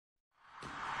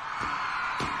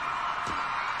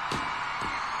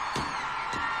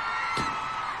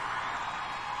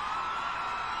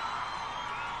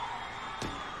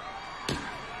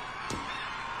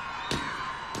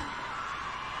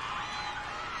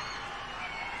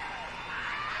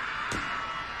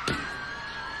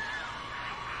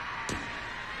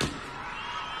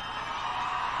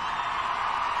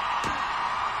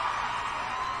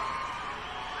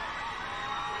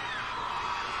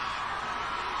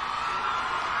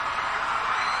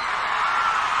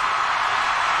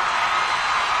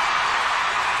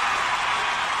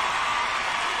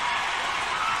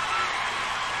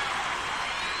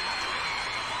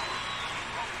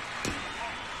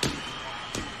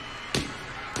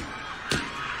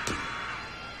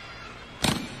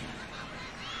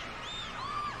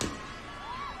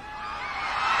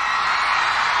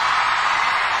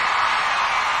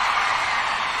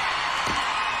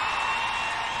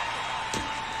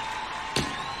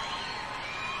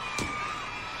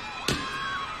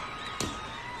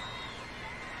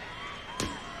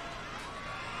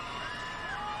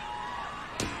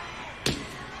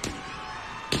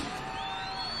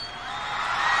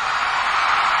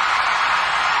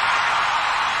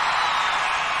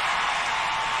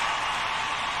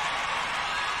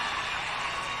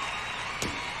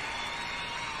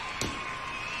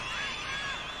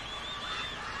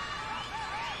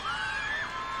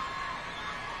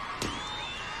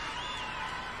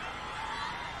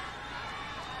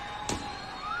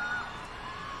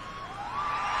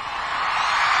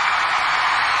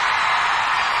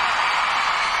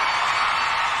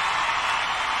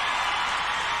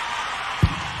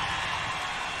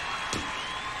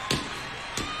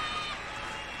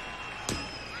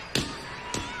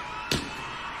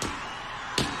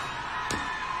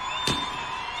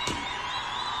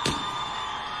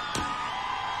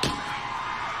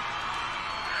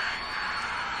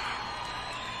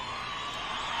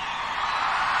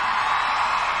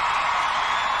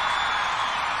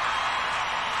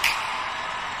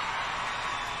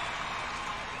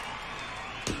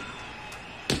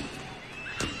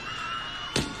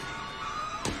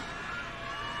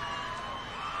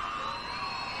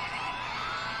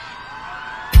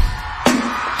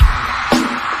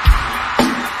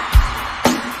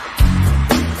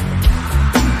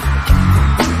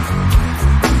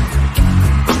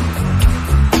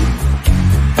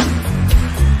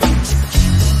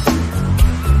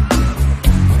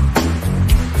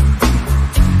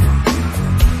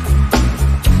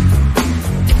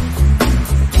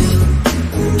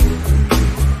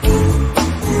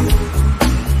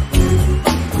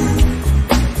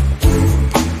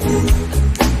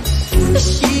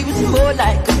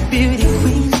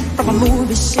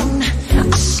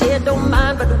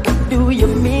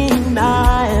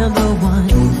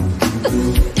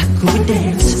who would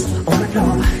dance on the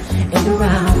floor and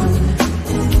around.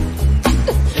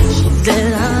 She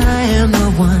said I am the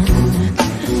one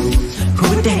who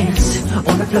would dance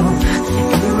on the floor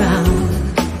and around.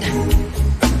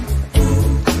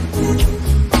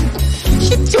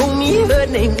 She told me her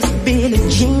name was Billie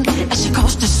Jean as she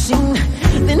crossed the scene.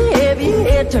 Then heavy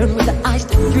hair turned with the eyes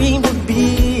that dreamed of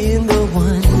being the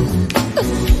one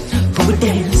who would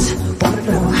dance on the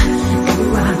floor and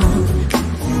around.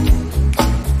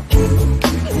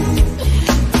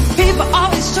 People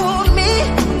always told me,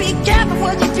 be careful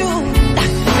what you do.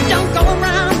 Don't go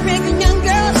around breaking young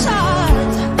girls'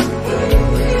 hearts.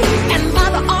 And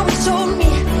mother always told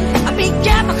me, be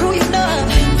careful who you love.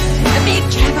 Be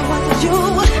careful what you do.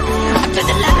 Until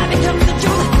the lie becomes the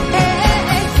truth.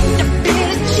 Hey, the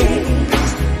Billie Jean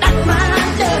is not my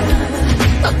love.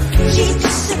 She's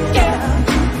just a girl.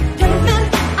 Dreaming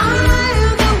I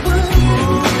am the one.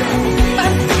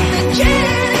 But the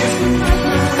kid is my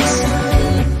son.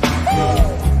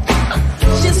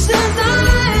 She says I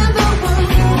am the one.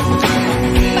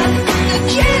 But the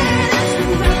kid is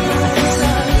my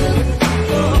son.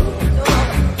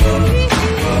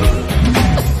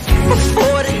 For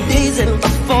 40 days and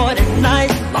for 40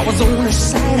 nights I was on her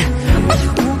side. But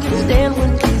who can stand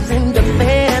when she's in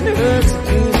demand? Her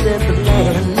screams and the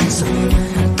lands.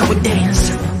 Go and dance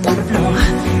on the floor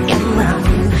and round.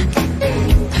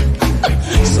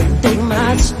 So take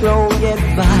my strong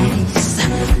advice.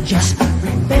 Just